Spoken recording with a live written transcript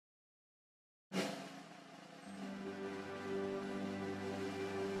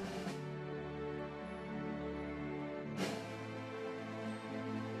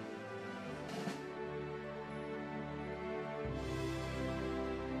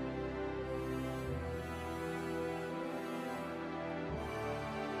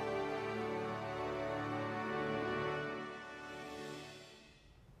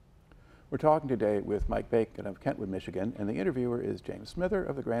We're talking today with Mike Bacon of Kentwood, Michigan, and the interviewer is James Smither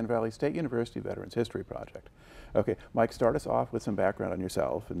of the Grand Valley State University Veterans History Project. Okay, Mike, start us off with some background on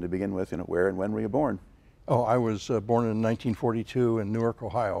yourself, and to begin with, where and when were you born? Oh, I was born in 1942 in Newark,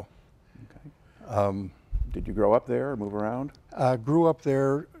 Ohio. Okay. Did you grow up there or move around? Grew up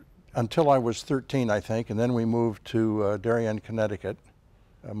there until I was 13, I think, and then we moved to Darien, Connecticut.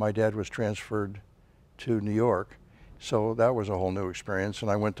 My dad was transferred to New York, so that was a whole new experience, and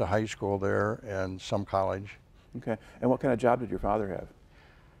I went to high school there and some college. Okay, and what kind of job did your father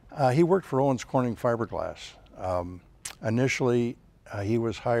have? He worked for Owens Corning Fiberglass. Initially, he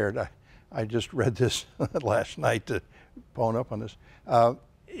was hired, I just read this last night to bone up on this.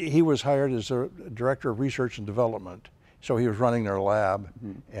 He was hired as a director of research and development. So he was running their lab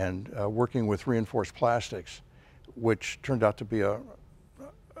and working with reinforced plastics, which turned out to be a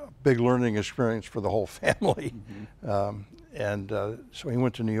big learning experience for the whole family. So he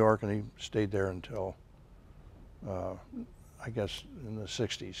went to New York and he stayed there until, I guess, in the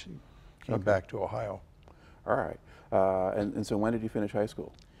 60s. He came back to Ohio. All right. And so when did you finish high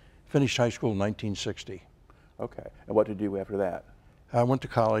school? Finished high school in 1960. Okay. And what did you do after that? I went to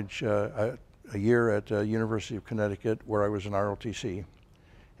college a year at University of Connecticut, where I was in ROTC,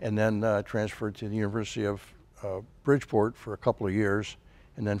 and then transferred to the University of Bridgeport for a couple of years,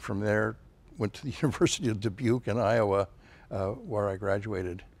 and then from there went to the University of Dubuque in Iowa, where I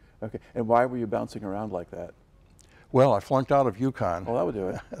graduated. Okay. And why were you bouncing around like that? Well, I flunked out of UConn. Well, that would do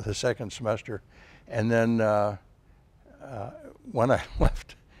it. The second semester, and then when I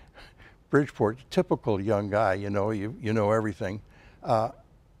left Bridgeport, typical young guy, you know everything. I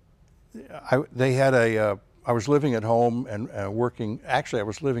was living at home and working. Actually, I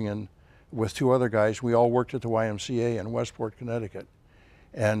was living with two other guys. We all worked at the YMCA in Westport, Connecticut,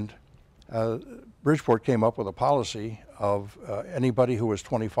 and Bridgeport came up with a policy of anybody who was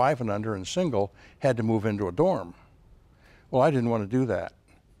 25 and under and single had to move into a dorm. Well, I didn't want to do that,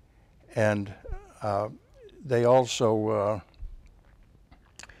 and they also.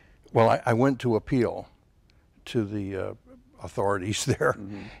 Well, I went to appeal to the authorities there,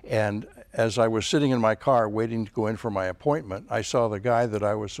 and as I was sitting in my car waiting to go in for my appointment, I saw the guy that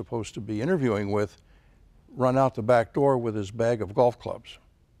I was supposed to be interviewing with run out the back door with his bag of golf clubs.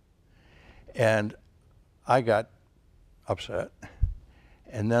 And I got upset.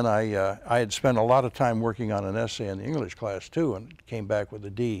 And then I had spent a lot of time working on an essay in the English class too, and came back with a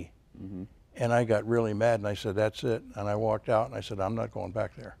D. And I got really mad, and I said, that's it. And I walked out, and I said, I'm not going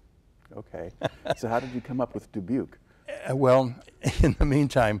back there. Okay. So how did you come up with Dubuque? Well, in the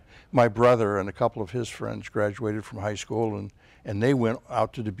meantime, my brother and a couple of his friends graduated from high school, and they went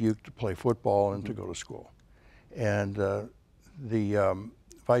out to Dubuque to play football and to go to school. And the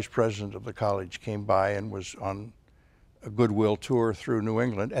vice president of the college came by and was on a goodwill tour through New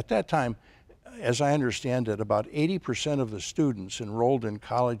England. At that time, as I understand it, about 80% of the students enrolled in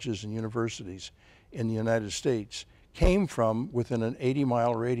colleges and universities in the United States came from within an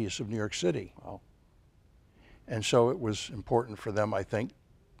 80-mile radius of New York City. Wow. And so it was important for them, I think,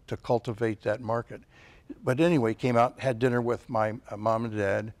 to cultivate that market. But anyway, came out, had dinner with my mom and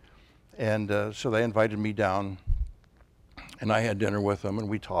dad, and so they invited me down, and I had dinner with them, and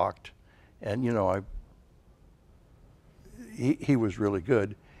we talked. And he was really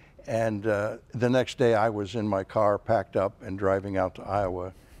good. And the next day I was in my car, packed up, and driving out to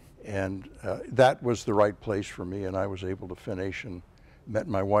Iowa. And that was the right place for me, and I was able to finish and met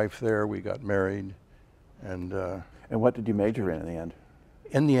my wife there. We got married. And what did you major in the end?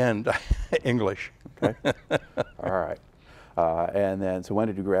 In the end, English. Okay. All right. And then, so when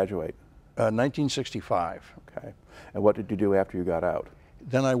did you graduate? 1965. Okay. And what did you do after you got out?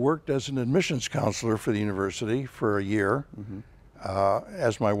 Then I worked as an admissions counselor for the university for a year,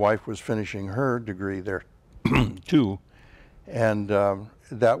 as my wife was finishing her degree there too. And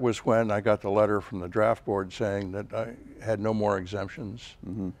that was when I got the letter from the draft board saying that I had no more exemptions.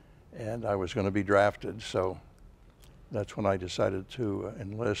 And I was going to be drafted, so that's when I decided to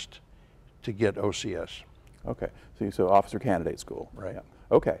enlist to get OCS. Okay, so officer candidate school. Right. Yeah.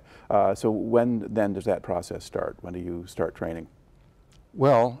 Okay, so when then does that process start? When do you start training?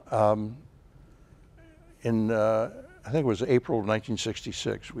 Well, I think it was April of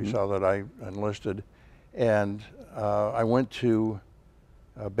 1966, we saw that I enlisted, and I went to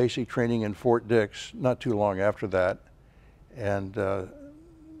basic training in Fort Dix not too long after that, and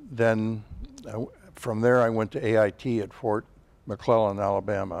then from there I went to AIT at Fort McClellan,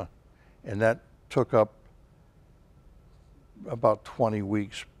 Alabama, and that took up about 20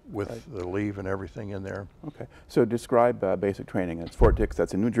 weeks with the leave and everything in there. Okay, so describe basic training. It's Fort Dix,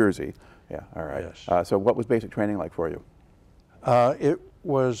 that's in New Jersey. Yeah, all right. Yes. So what was basic training like for you?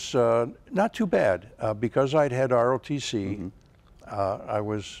 was not too bad. Because I'd had ROTC, I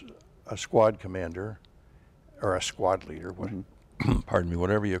was a squad commander, or a squad leader, pardon me,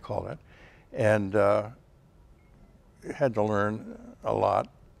 whatever you call it, and had to learn a lot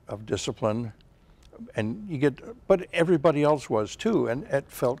of discipline. And you get, but everybody else was too, and it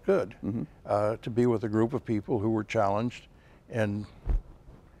felt good to be with a group of people who were challenged and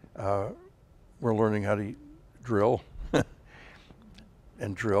were learning how to drill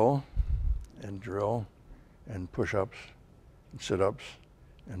and drill and drill and push-ups and sit-ups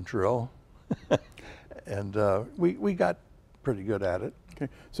and drill. And we got pretty good at it. Okay.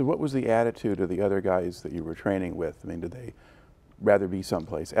 So what was the attitude of the other guys that you were training with? I mean, did they rather be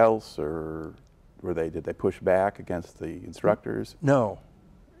someplace else, or did they push back against the instructors? No,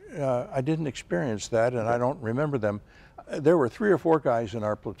 I didn't experience that, and I don't remember them. There were 3 or 4 guys in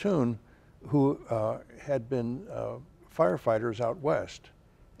our platoon who had been firefighters out west,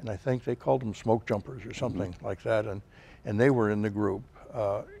 and I think they called them smoke jumpers or something like that, and they were in the group.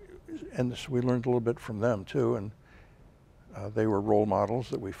 And so we learned a little bit from them too, and they were role models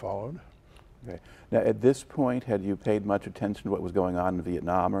that we followed. Okay. Now, at this point, had you paid much attention to what was going on in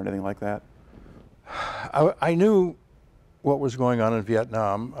Vietnam or anything like that? I knew what was going on in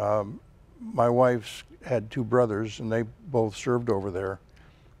Vietnam. My wife's had 2 brothers, and they both served over there.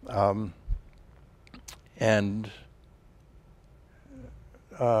 And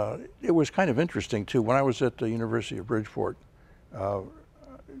it was kind of interesting too. When I was at the University of Bridgeport,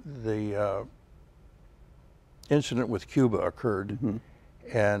 the incident with Cuba occurred,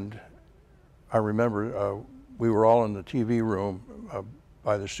 and I remember we were all in the TV room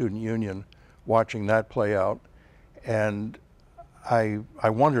by the student union watching that play out, and I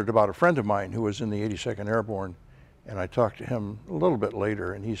wondered about a friend of mine who was in the 82nd Airborne, and I talked to him a little bit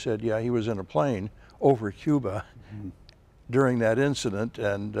later, and he said, yeah, he was in a plane over Cuba during that incident,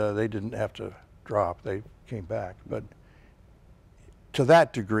 and they didn't have to drop, they came back. But to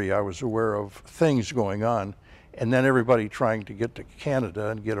that degree, I was aware of things going on, and then everybody trying to get to Canada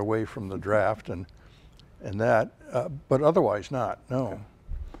and get away from the draft and that, but otherwise not, no. Okay.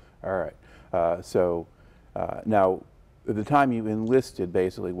 All right. Now, at the time you enlisted,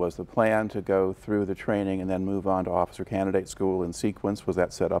 basically, was the plan to go through the training and then move on to officer candidate school in sequence? Was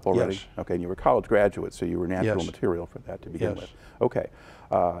that set up already? Yes. Okay, and you were college graduates, so you were natural material for that to begin with. Okay,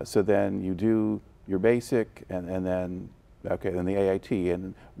 so then you do your basic, and then, okay, then the AIT,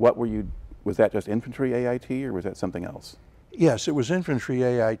 and what were you, was that just infantry AIT, or was that something else? Yes, it was infantry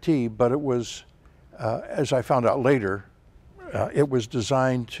AIT, but it was, as I found out later, it was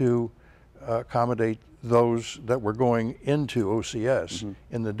designed to accommodate those that were going into OCS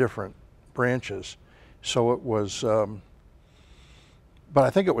in the different branches. So it was, but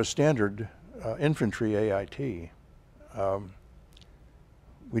I think it was standard infantry AIT.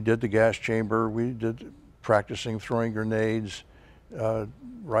 We did the gas chamber, we did practicing throwing grenades,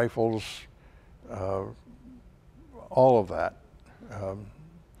 rifles, all of that.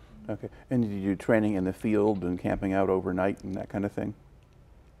 Okay, and did you do training in the field and camping out overnight and that kind of thing?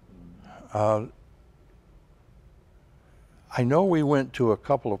 I know we went to a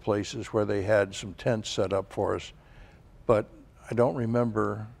couple of places where they had some tents set up for us, but I don't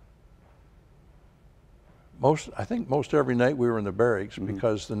remember. I think most every night we were in the barracks,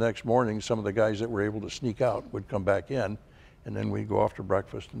 because the next morning some of the guys that were able to sneak out would come back in, and then we'd go off to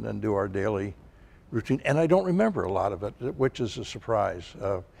breakfast and then do our daily routine. And I don't remember a lot of it, which is a surprise.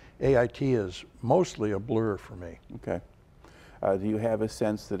 AIT is mostly a blur for me. Okay. Do you have a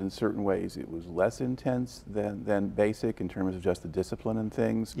sense that in certain ways it was less intense than basic in terms of just the discipline and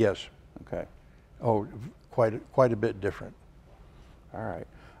things? Yes. Okay. Oh, quite a bit different. All right.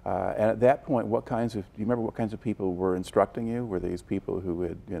 And at that point, do you remember what kinds of people were instructing you? Were these people who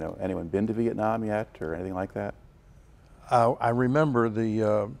had, anyone been to Vietnam yet or anything like that? I remember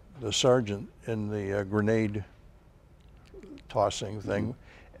the sergeant in the grenade tossing thing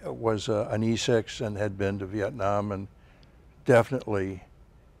was an E6 and had been to Vietnam and definitely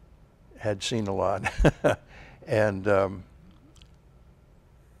had seen a lot. And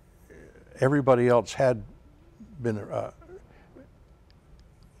everybody else had been,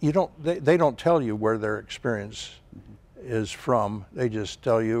 they don't tell you where their experience is from. They just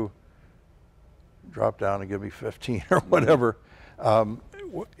tell you, drop down and give me 15 or whatever. In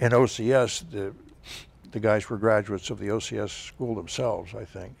OCS, the guys were graduates of the OCS school themselves, I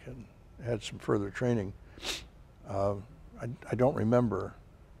think, and had some further training. I don't remember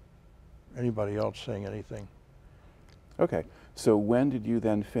anybody else saying anything. Okay, so when did you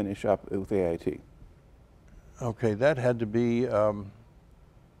then finish up with AIT? Okay, that had to be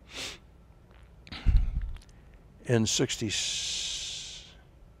in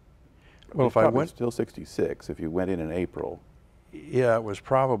Well, if I went, still 66 if you went in April. Yeah, it was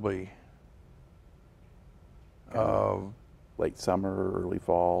probably late summer, early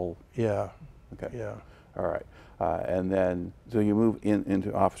fall. Yeah. Okay. Yeah. All right. And then, so you move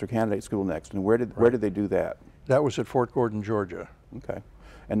into officer candidate school next. And where did they do that? That was at Fort Gordon, Georgia. Okay.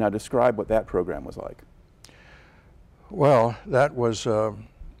 And now describe what that program was like. Well, that was a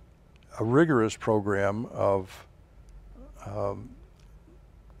rigorous program of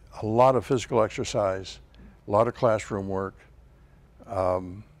a lot of physical exercise, a lot of classroom work,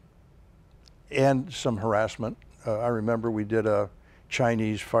 and some harassment. I remember we did a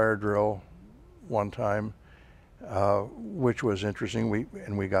Chinese fire drill one time, which was interesting.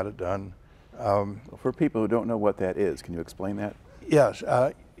 We got it done. For people who don't know what that is, can you explain that? Yes,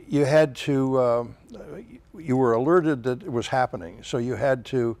 you had to. You were alerted that it was happening, so you had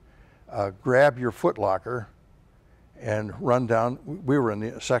to grab your footlocker and run down. We were in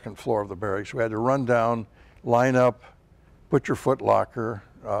the second floor of the barracks. We had to run down, line up, put your footlocker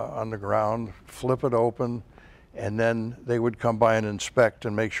on the ground, flip it open, and then they would come by and inspect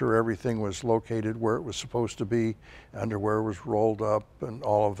and make sure everything was located where it was supposed to be, underwear was rolled up and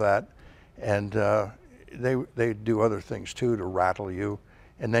all of that. And they'd do other things too to rattle you.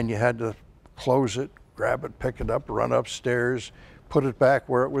 And then you had to close it, grab it, pick it up, run upstairs, put it back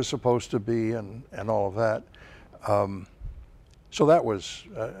where it was supposed to be, and all of that. So that was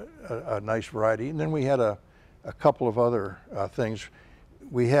a nice variety. And then we had a couple of other things.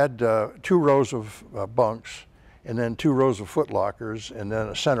 We had 2 rows of bunks, and then 2 rows of footlockers, and then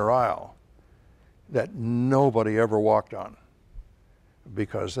a center aisle that nobody ever walked on,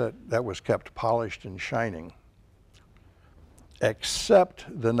 because that was kept polished and shining, except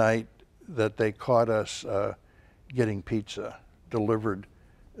the night that they caught us getting pizza delivered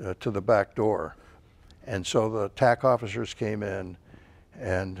to the back door. And so the TAC officers came in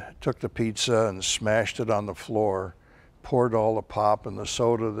and took the pizza and smashed it on the floor, poured all the pop and the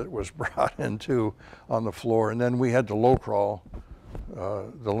soda that was brought into on the floor, and then we had to low crawl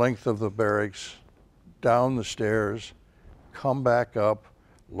the length of the barracks, down the stairs, come back up,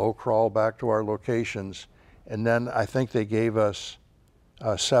 low crawl back to our locations, and then I think they gave us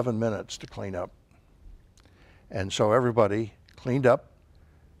 7 minutes to clean up. And so everybody cleaned up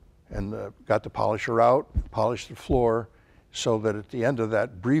and got the polisher out, polished the floor, so that at the end of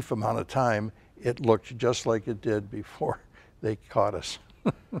that brief amount of time, it looked just like it did before they caught us.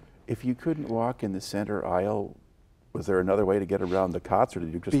 If you couldn't walk in the center aisle, was there another way to get around the cots, or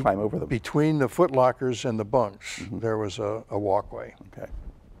did you just climb over them? Between the footlockers and the bunks, there was a walkway. Okay.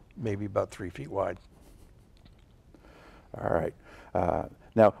 Maybe about 3 feet wide. All right.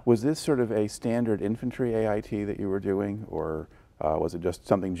 Now, was this sort of a standard infantry AIT that you were doing, or was it just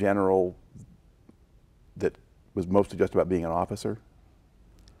something general that was mostly just about being an officer?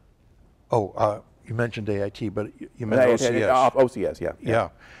 Oh, you mentioned AIT, but you meant OCS. OCS, yeah.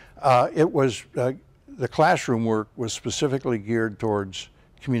 Yeah. It was, the classroom work was specifically geared towards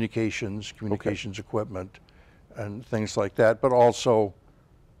communications equipment, and things like that, but also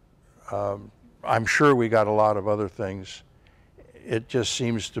I'm sure we got a lot of other things. It just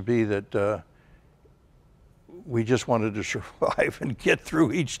seems to be that we just wanted to survive and get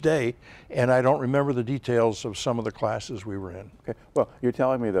through each day, and I don't remember the details of some of the classes we were in. Okay. Well, you're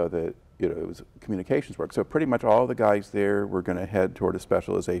telling me though that it was communications work, so pretty much all the guys there were going to head toward a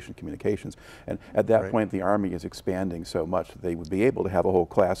specialization in communications, and at that point the Army is expanding so much that they would be able to have a whole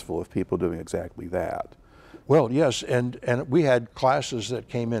class full of people doing exactly that. Well, yes, and we had classes that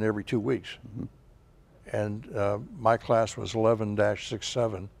came in every 2 weeks. And my class was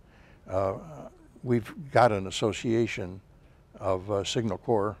 11-67. We've got an association of Signal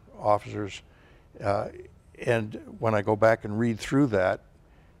Corps officers, and when I go back and read through that,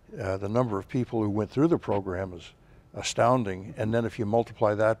 the number of people who went through the program is astounding. And then if you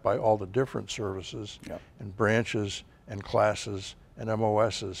multiply that by all the different services and branches and classes and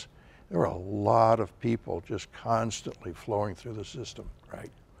MOSs, there were a lot of people just constantly flowing through the system. Right.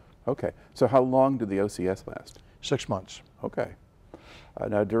 Okay. So how long did the OCS last? 6 months. Okay.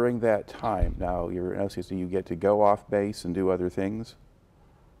 Now during that time, now you're in OCS, do you get to go off base and do other things?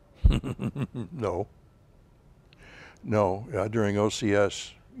 No. No. During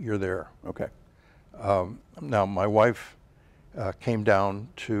OCS, you're there. Okay. Now my wife came down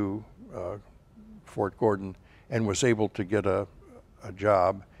to Fort Gordon and was able to get a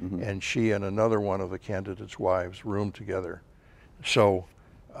job, and she and another one of the candidates' wives roomed together. So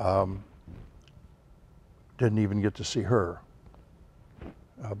didn't even get to see her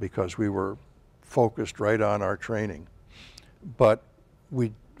because we were focused right on our training. But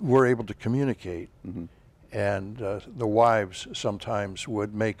we were able to communicate, and the wives sometimes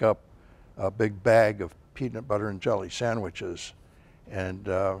would make up a big bag of peanut butter and jelly sandwiches and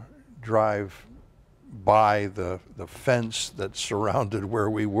drive by the fence that surrounded where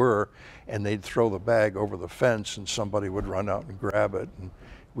we were, and they'd throw the bag over the fence and somebody would run out and grab it, and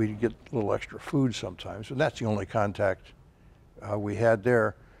we'd get a little extra food sometimes. And that's the only contact we had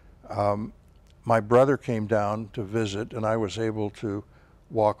there. My brother came down to visit, and I was able to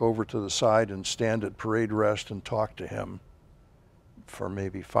walk over to the side and stand at parade rest and talk to him for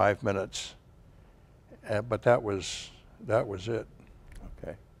maybe 5 minutes. But that was it.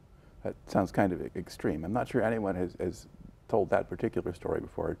 Okay. That sounds kind of extreme. I'm not sure anyone has told that particular story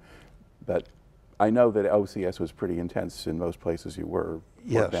before, but I know that OCS was pretty intense in most places you were,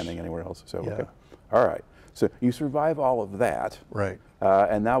 yes. Fort Benning, anywhere else. So, yeah. Okay. All right. So you survive all of that. Right.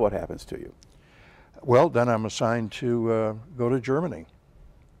 And now what happens to you? Well, then I'm assigned to go to Germany.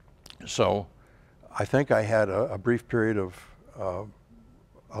 So I think I had a brief period of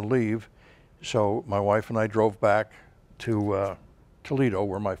a leave. So my wife and I drove back to Toledo,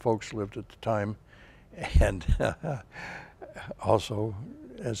 where my folks lived at the time. And also,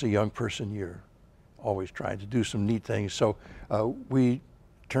 as a young person, you're always trying to do some neat things. So we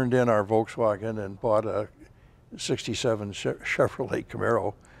turned in our Volkswagen and bought a 67 Chevrolet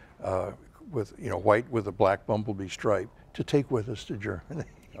Camaro with, white with a black bumblebee stripe to take with us to Germany.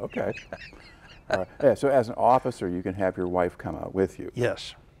 Okay. All right. Yeah, so as an officer, you can have your wife come out with you.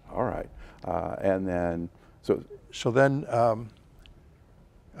 Yes. All right. And then, so then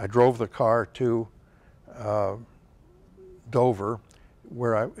I drove the car to Dover,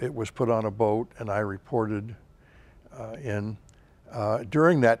 where it was put on a boat, and I reported in.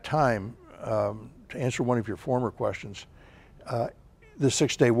 During that time, to answer one of your former questions, the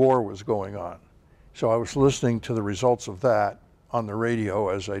Six-Day War was going on. So I was listening to the results of that on the radio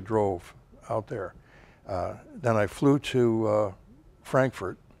as I drove out there. Then I flew to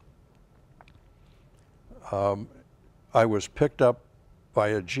Frankfurt. I was picked up by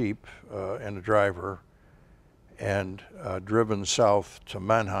a Jeep and a driver and driven south to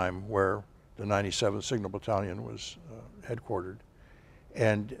Mannheim, where the 97th Signal Battalion was headquartered.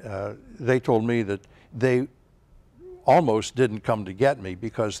 And they told me that they almost didn't come to get me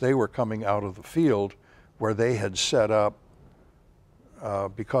because they were coming out of the field where they had set up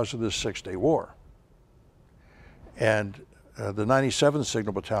because of this Six-Day War. And the 97th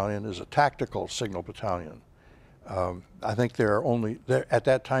Signal Battalion is a tactical signal battalion. I think at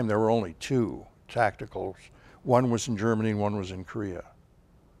that time there were only two tacticals. One was in Germany and one was in Korea.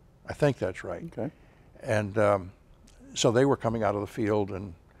 I think that's right. Okay. And so they were coming out of the field,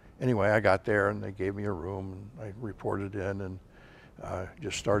 and anyway, I got there and they gave me a room and I reported in and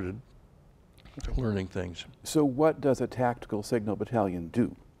just started learning things. So what does a tactical signal battalion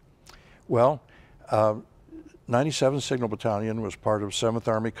do? Well, 97th Signal Battalion was part of 7th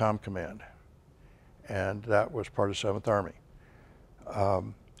Army Com Command, and that was part of 7th Army.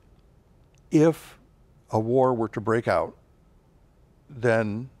 If a war were to break out,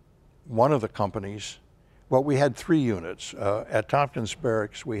 then one of the companies, well, we had 3 units. At Tompkins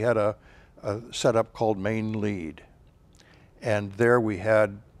Barracks, we had a setup called Main Lead, and there we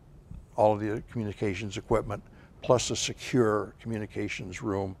had all of the communications equipment, plus a secure communications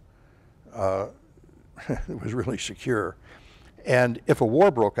room. It was really secure. And if a war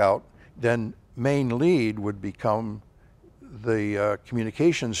broke out, then Main Lead would become the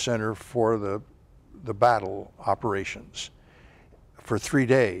communications center for the battle operations for 3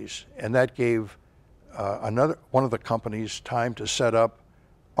 days. And that gave one of the companies time to set up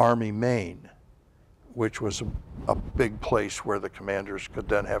Army Main, which was a big place where the commanders could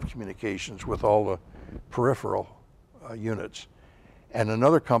then have communications with all the peripheral units. And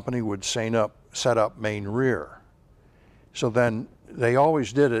another company would set up Main Rear. So then they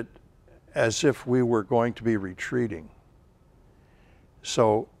always did it as if we were going to be retreating.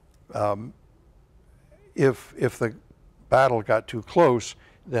 So if the battle got too close,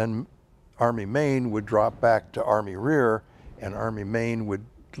 then Army Main would drop back to Army Rear, and Army Main would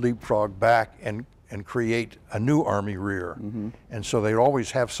leapfrog back and create a new Army Rear. Mm-hmm. And so they'd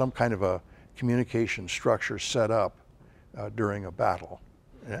always have some kind of a communication structure set up during a battle.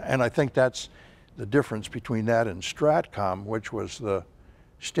 And I think that's the difference between that and Stratcom, which was the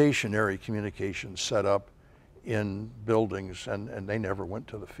stationary communications set up in buildings, and they never went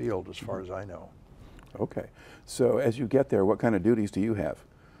to the field as far as I know. Okay. So as you get there, what kind of duties do you have?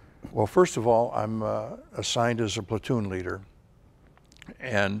 Well, first of all, I'm assigned as a platoon leader,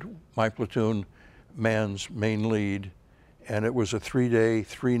 and my platoon mans Main Lead, and it was a 3-day,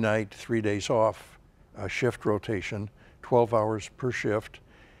 3-night, 3 days off shift rotation, 12 hours per shift,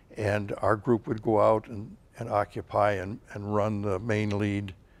 and our group would go out and occupy and run the Main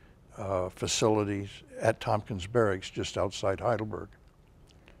Lead facilities at Tompkins Barracks just outside Heidelberg.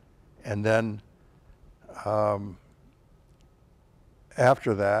 And then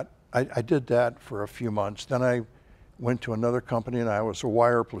after that, I did that for a few months. Then I went to another company and I was a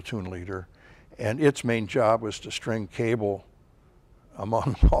wire platoon leader. And its main job was to string cable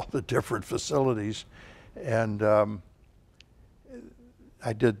among all the different facilities. And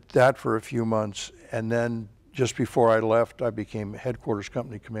I did that for a few months. And then just before I left, I became headquarters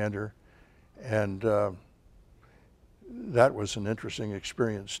company commander. And that was an interesting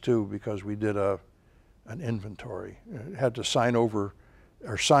experience too, because we did an inventory. Had to sign over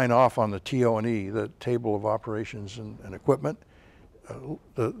or sign off on the TO&E, the Table of Operations and Equipment,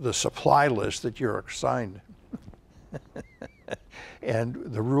 the supply list that you're assigned. And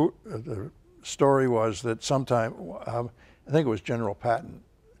the story was that sometime, I think it was General Patton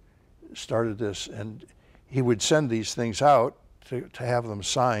started this, and he would send these things out to have them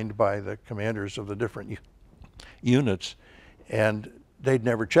signed by the commanders of the different units, and they'd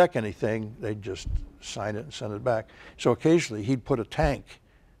never check anything. They'd just sign it and send it back. So occasionally he'd put a tank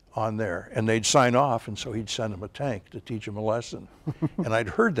on there and they'd sign off, and so he'd send them a tank to teach them a lesson. And I'd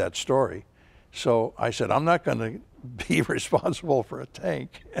heard that story. So I said, I'm not going to be responsible for a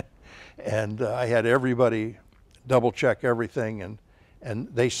tank. And I had everybody double check everything, and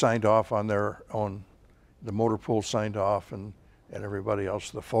they signed off on their own. The motor pool signed off, and everybody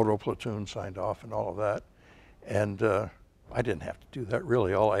else, the photo platoon signed off and all of that. And I didn't have to do that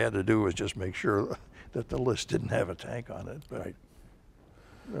really. All I had to do was just make sure that the list didn't have a tank on it. But right.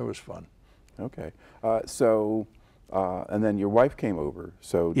 It was fun. Okay. And then your wife came over.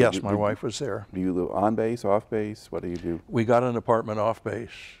 So yes, my wife was there. Do you live on base, off base? What do you do? We got an apartment off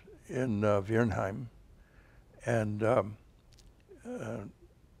base in Viernheim, and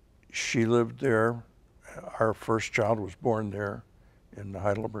she lived there. Our first child was born there in the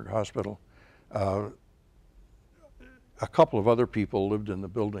Heidelberg Hospital. A couple of other people lived in the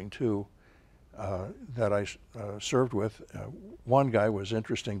building too that I served with. One guy was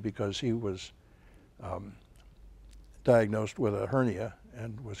interesting because he was diagnosed with a hernia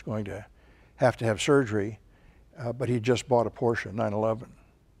and was going to have surgery, but he just bought a Porsche 911.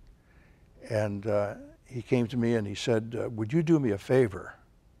 And he came to me and he said, would you do me a favor?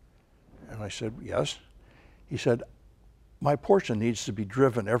 And I said, yes. He said, my Porsche needs to be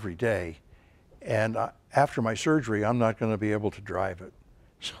driven every day, and after my surgery, I'm not going to be able to drive it.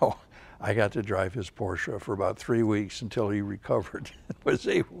 So I got to drive his Porsche for about 3 weeks until he recovered and was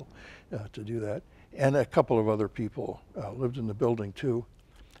able to do that. And a couple of other people lived in the building too.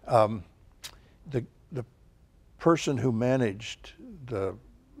 The person who managed it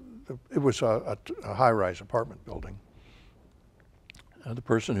was a high-rise apartment building. The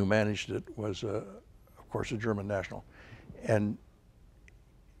person who managed it was, of course, a German national. And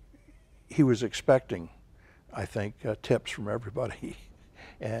he was expecting, I think, tips from everybody,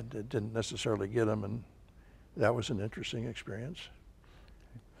 and didn't necessarily get them, and that was an interesting experience.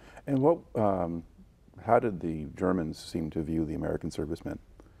 And how did the Germans seem to view the American servicemen?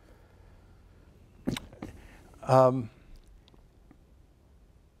 I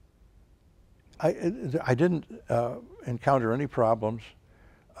didn't encounter any problems.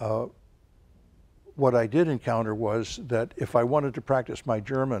 What I did encounter was that if I wanted to practice my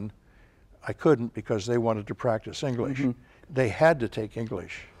German, I couldn't because they wanted to practice English. Mm-hmm. They had to take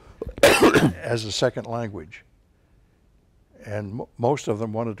English as a second language. And most of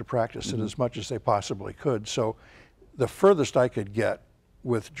them wanted to practice mm-hmm. it as much as they possibly could. So the furthest I could get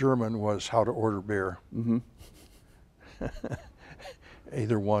with German was how to order beer. Mm-hmm.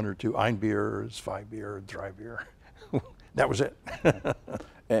 Either one or two, ein Bier, or zwei Bier, or drei Bier. That was it.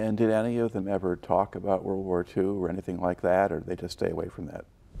 And did any of them ever talk about World War II or anything like that, or did they just stay away from that?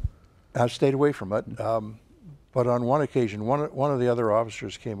 I stayed away from it. But on one occasion, one of the other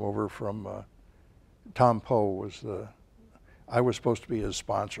officers came over from, Tom Poe I was supposed to be his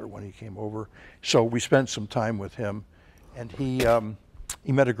sponsor when he came over. So we spent some time with him, and he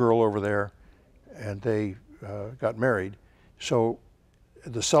met a girl over there, and they got married. So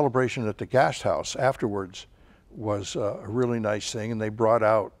the celebration at the Gast House afterwards was a really nice thing, and they brought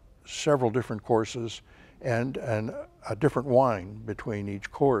out several different courses and a different wine between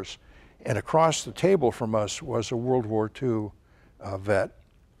each course. And across the table from us was a World War II vet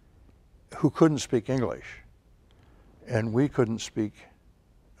who couldn't speak English, and we couldn't speak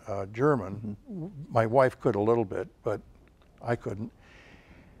German. Mm-hmm. My wife could a little bit, but I couldn't.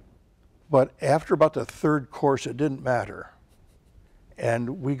 But after about the third course, it didn't matter,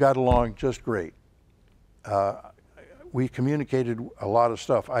 and we got along just great. we communicated a lot of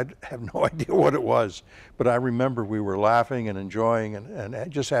stuff. I have no idea what it was, but I remember we were laughing and enjoying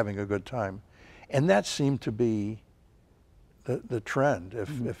and just having a good time. And that seemed to be the trend.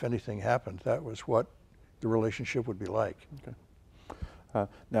 If anything happened, that was what the relationship would be like. Okay.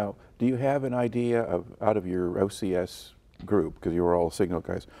 Now, do you have an idea of, out of your OCS group, because you were all Signal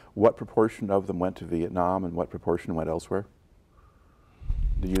guys, what proportion of them went to Vietnam and what proportion went elsewhere?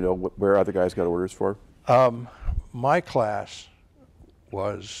 Do you know where other guys got orders for? My class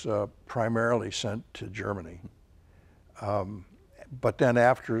was primarily sent to Germany. But then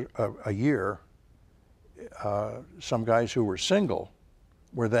after a year, some guys who were single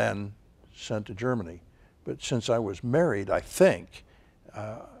were then sent to Germany. But since I was married, I think,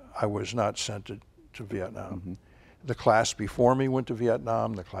 I was not sent to Vietnam. The class before me went to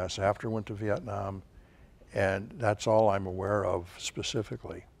Vietnam, the class after went to Vietnam, and that's all I'm aware of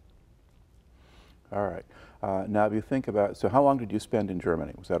specifically. All right. Now, if you think about, so how long did you spend in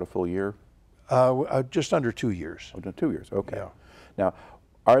Germany? Was that a full year? Just under 2 years. Oh, 2 years, okay. Yeah. Now,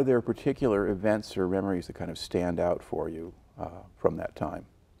 are there particular events or memories that kind of stand out for you from that time?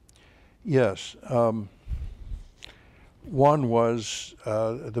 Yes. One was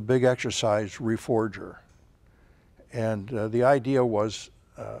the big exercise Reforger. And the idea was,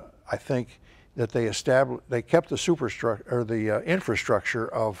 I think, that they kept the superstructure or the infrastructure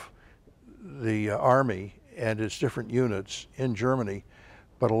of the Army and its different units in Germany,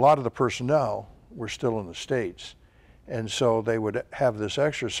 but a lot of the personnel were still in the States. And so they would have this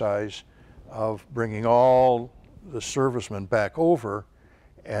exercise of bringing all the servicemen back over,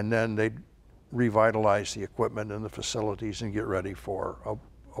 and then they'd revitalize the equipment and the facilities and get ready for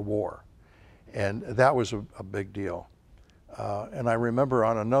a war. And that was a big deal. And I remember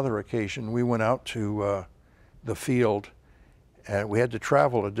on another occasion, we went out to the field, and we had to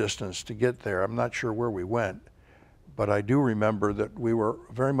travel a distance to get there. I'm not sure where we went, but I do remember that we were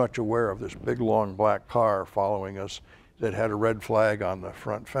very much aware of this big, long black car following us that had a red flag on the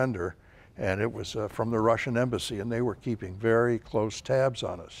front fender, and it was from the Russian embassy, and they were keeping very close tabs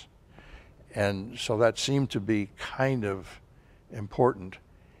on us. And so that seemed to be kind of important.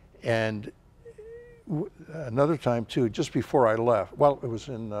 And another time too, just before I left, well, it was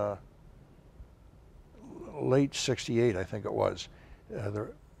in late '68, I think it was, the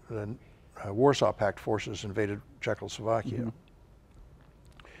Warsaw Pact forces invaded Czechoslovakia.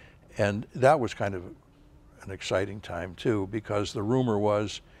 And that was kind of an exciting time too, because the rumor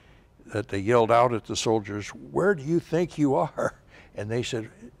was that they yelled out at the soldiers, "Where do you think you are?" And they said,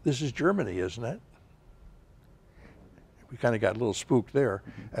 "This is Germany, isn't it?" We kind of got a little spooked there.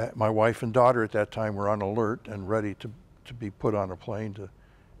 My wife and daughter at that time were on alert and ready to be put on a plane to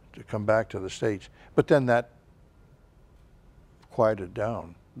come back to the States. But then that quieted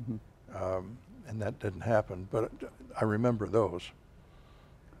down, and that didn't happen. But I remember those.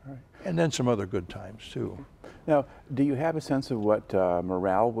 All right. And then some other good times too. Now, do you have a sense of what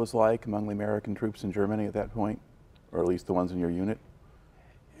morale was like among the American troops in Germany at that point, or at least the ones in your unit?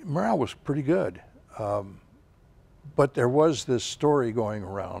 Morale was pretty good. But there was this story going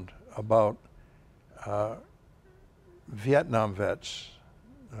around about Vietnam vets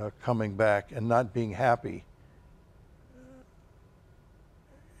coming back and not being happy.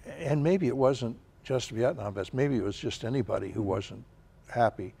 And maybe it wasn't just Vietnam vets, maybe it was just anybody who wasn't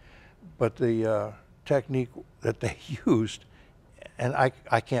happy. But the technique that they used, and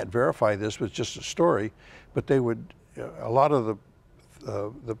I can't verify this, but it's just a story, but they would, a lot of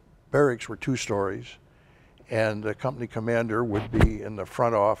the barracks were 2 stories, and the company commander would be in the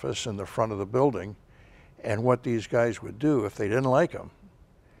front office in the front of the building. And what these guys would do, if they didn't like them,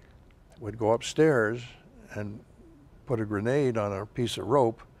 would go upstairs and put a grenade on a piece of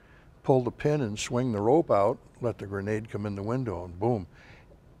rope, pull the pin and swing the rope out, let the grenade come in the window, and boom.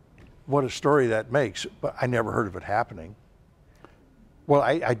 What a story that makes, but I never heard of it happening. Well,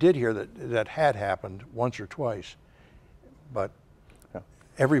 I did hear that had happened once or twice, but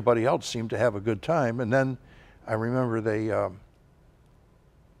everybody else seemed to have a good time. And then I remember the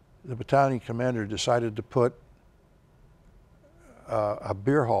battalion commander decided to put a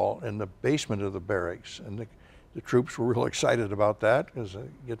beer hall in the basement of the barracks, and the troops were real excited about that because they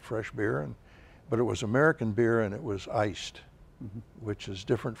get fresh beer. But it was American beer and it was iced, which is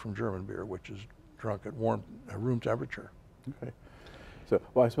different from German beer, which is drunk at room temperature. Okay. So,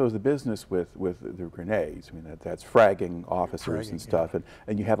 well, I suppose the business with the grenades, I mean, that's fragging officers and stuff,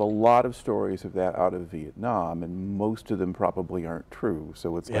 and you have a lot of stories of that out of Vietnam, and most of them probably aren't true.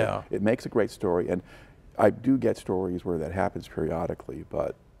 So it's like, it makes a great story, and I do get stories where that happens periodically,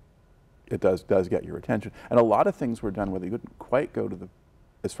 but it does get your attention. And a lot of things were done where they couldn't quite go to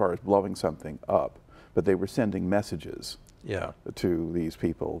as far as blowing something up, but they were sending messages Yeah. to these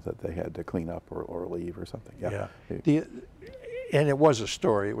people that they had to clean up or leave or something. Yeah. And it was a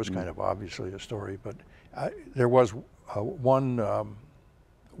story. It was kind of obviously a story, but there was one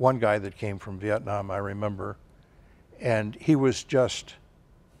guy that came from Vietnam, I remember, and he was just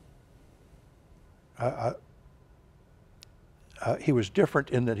he was different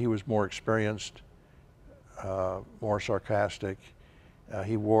in that he was more experienced, more sarcastic.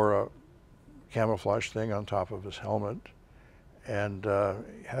 He wore a camouflage thing on top of his helmet, and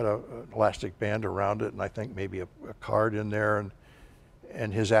had an elastic band around it, and I think maybe a card in there,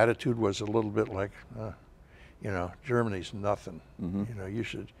 and his attitude was a little bit like, you know, Germany's nothing. Mm-hmm. You know, you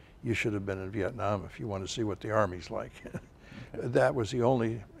should have been in Vietnam if you want to see what the Army's like. That was the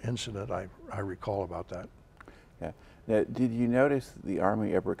only incident I recall about that. Yeah. Now, did you notice the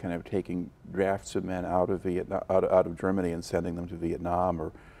Army ever kind of taking drafts of men out of Vietnam, out of Germany, and sending them to Vietnam,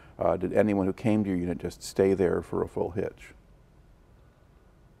 or did anyone who came to your unit just stay there for a full hitch?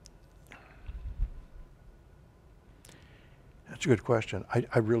 That's a good question.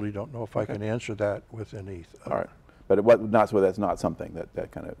 I really don't know if I can answer that with any. All right, but that's not something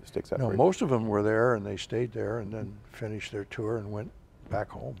that kind of sticks out. No, most of them were there, and they stayed there, and then finished their tour and went back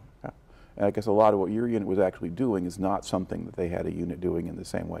home. Yeah. And I guess a lot of what your unit was actually doing is not something that they had a unit doing in the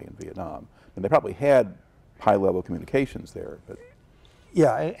same way in Vietnam. And they probably had high-level communications there, but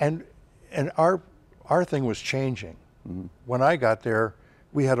yeah, and our thing was changing. Mm-hmm. When I got there,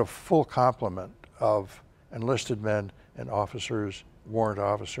 we had a full complement of enlisted men and officers, warrant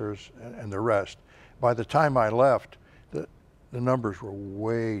officers, and the rest. By the time I left, the numbers were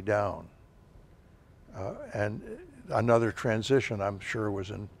way down. And another transition, I'm sure,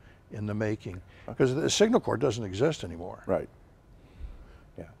 was in the making. Because the Signal Corps doesn't exist anymore. Right.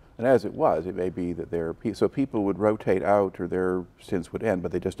 Yeah. And as it was, it may be that so people would rotate out or their stints would end,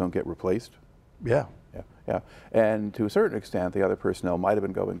 but they just don't get replaced. Yeah. Yeah, yeah. And to a certain extent, the other personnel might have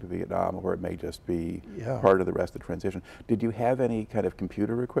been going to Vietnam, or it may just be part of the rest of the transition. Did you have any kind of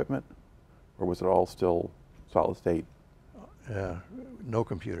computer equipment, or was it all still solid state? Yeah, no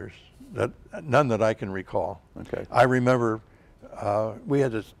computers. None that I can recall. Okay. I remember we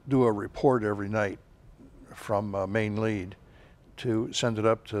had to do a report every night from main lead to send it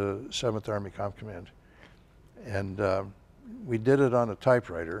up to 7th Army Comp Command. And we did it on a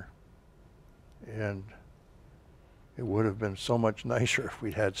typewriter. And it would have been so much nicer if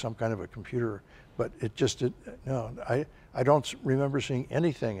we'd had some kind of a computer, but it just did. No, I don't remember seeing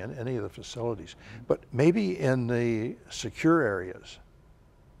anything in any of the facilities. But maybe in the secure areas,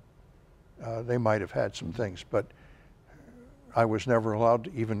 they might have had some things. But I was never allowed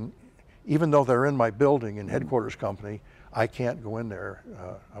to even though they're in my building in headquarters company, I can't go in there.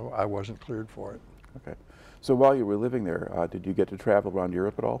 I wasn't cleared for it. Okay. So while you were living there, did you get to travel around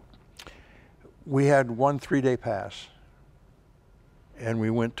Europe at all? We had one 3-day pass, and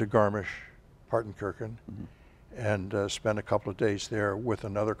we went to Garmisch, Partenkirchen, and spent a couple of days there with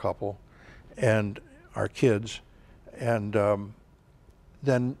another couple and our kids. And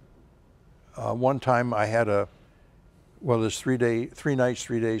then one time I had there's 3 nights,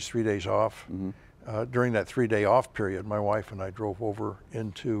 3 days, 3 days off. During that 3-day off period, my wife and I drove over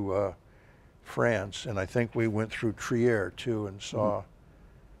into France, and I think we went through Trier too and saw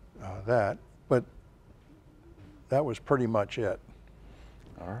that. But that was pretty much it.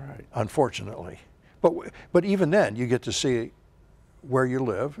 All right. Unfortunately. But even then, you get to see where you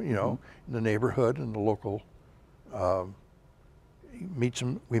live, you know, in the neighborhood and the local.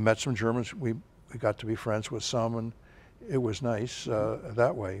 We met some Germans. We got to be friends with some, and it was nice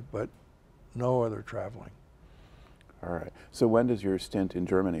that way, but no other traveling. All right. So when does your stint in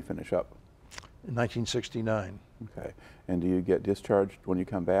Germany finish up? In 1969. Okay. And do you get discharged when you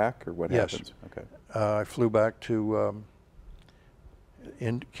come back, or what happens? Okay. I flew back to,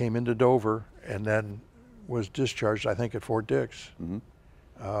 came into Dover, and then was discharged, I think, at Fort Dix.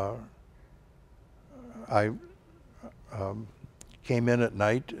 I came in at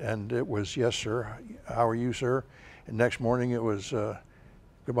night, and it was, "Yes, sir. How are you, sir?" And next morning it was,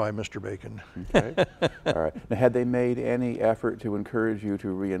 "Goodbye, Mr. Bacon." Okay. All right. Now, had they made any effort to encourage you to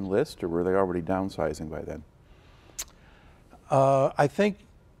re-enlist, or were they already downsizing by then? I think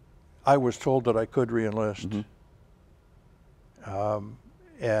I was told that I could re-enlist,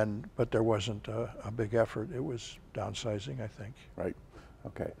 but there wasn't a big effort. It was downsizing, I think. Right.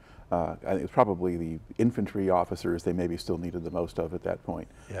 Okay. I think it's probably the infantry officers they maybe still needed the most of at that point.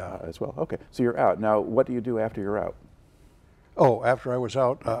 As well. Okay. So you're out. Now, what do you do after you're out? Oh, after I was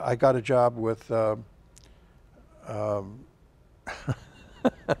out, I got a job with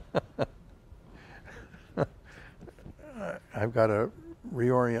I've got to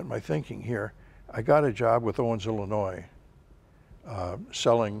reorient my thinking here. I got a job with Owens, Illinois,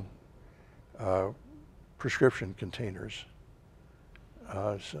 selling prescription containers.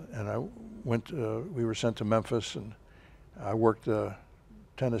 And I went, we were sent to Memphis, and I worked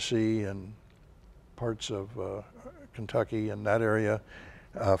Tennessee and parts of Kentucky and that area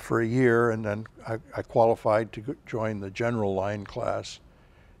for a year, and then I qualified to join the general line class.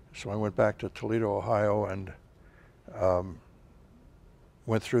 So I went back to Toledo, Ohio, and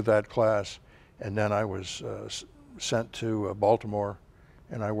went through that class, and then I was sent to Baltimore,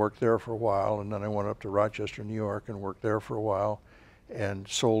 and I worked there for a while, and then I went up to Rochester, New York, and worked there for a while, and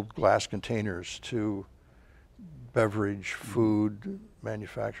sold glass containers to beverage, food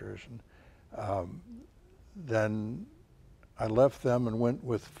manufacturers. And then I left them and went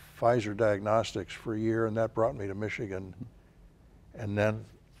with Pfizer Diagnostics for a year, and that brought me to Michigan. And then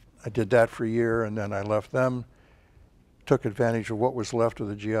I did that for a year, and then I left them, took advantage of what was left of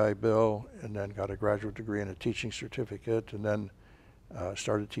the GI Bill, and then got a graduate degree and a teaching certificate, and then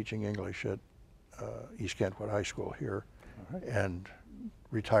started teaching English at East Kentwood High School here, and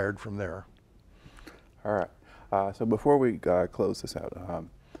retired from there. All right. So before we close this out,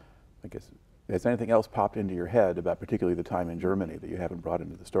 I guess, has anything else popped into your head about particularly the time in Germany that you haven't brought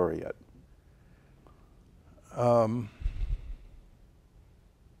into the story yet?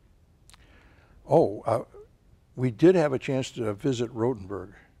 We did have a chance to visit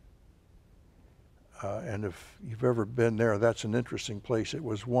Rotenburg. And if you've ever been there, that's an interesting place. It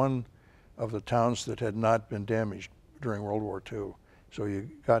was one of the towns that had not been damaged during World War II. So you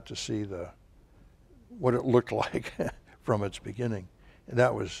got to see what it looked like from its beginning. And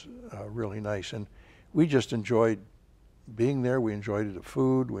that was really nice. And we just enjoyed being there. We enjoyed the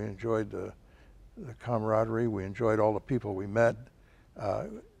food. We enjoyed the camaraderie. We enjoyed all the people we met.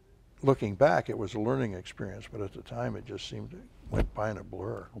 Looking back, it was a learning experience, but at the time it just seemed it went by in a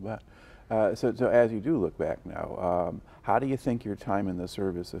blur. I'll bet. So as you do look back now, how do you think your time in the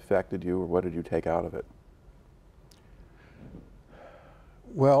service affected you, or what did you take out of it?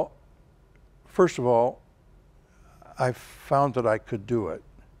 Well, first of all, I found that I could do it,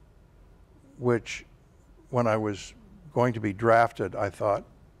 which when I was going to be drafted, I thought,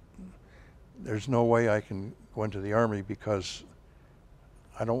 there's no way I can go into the Army because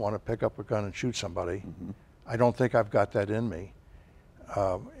I don't want to pick up a gun and shoot somebody. Mm-hmm. I don't think I've got that in me.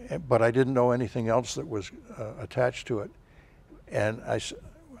 But I didn't know anything else that was attached to it. And I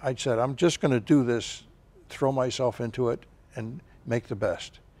said, I'm just going to do this, throw myself into it, and make the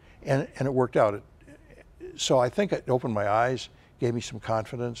best. And it worked out. So I think it opened my eyes, gave me some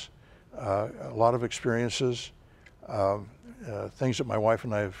confidence, a lot of experiences, things that my wife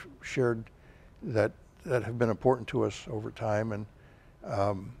and I have shared that have been important to us over time.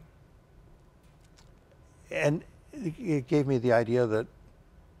 And it gave me the idea that,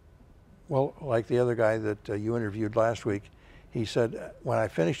 well, like the other guy that you interviewed last week, he said, when I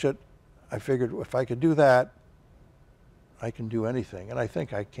finished it, I figured if I could do that, I can do anything. And I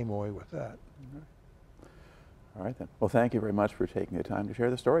think I came away with that. All right then. Well, thank you very much for taking the time to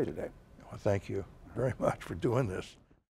share the story today. Well, thank you very much for doing this.